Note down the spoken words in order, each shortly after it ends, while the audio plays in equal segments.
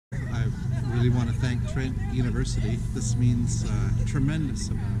really want to thank Trent University. This means a tremendous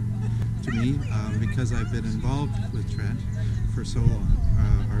amount to me because I've been involved with Trent for so long.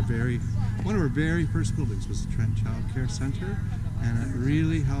 One of our very first buildings was the Trent Child Care Center, and it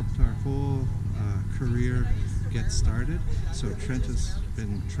really helped our whole career get started. So Trent has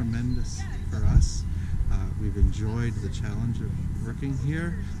been tremendous for us. We've enjoyed the challenge of working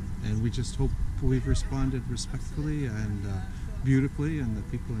here, and we just hope we've responded respectfully and beautifully, and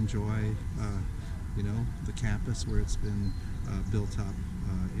that people enjoy the campus where it's been built up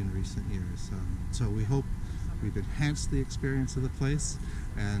in recent years. So we hope we've enhanced the experience of the place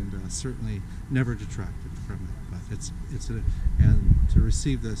and certainly never detracted from it. But and to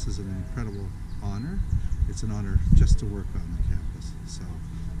receive this is an incredible honor. It's an honor just to work on the campus. So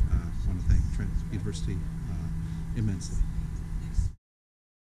I want to thank Trent University immensely.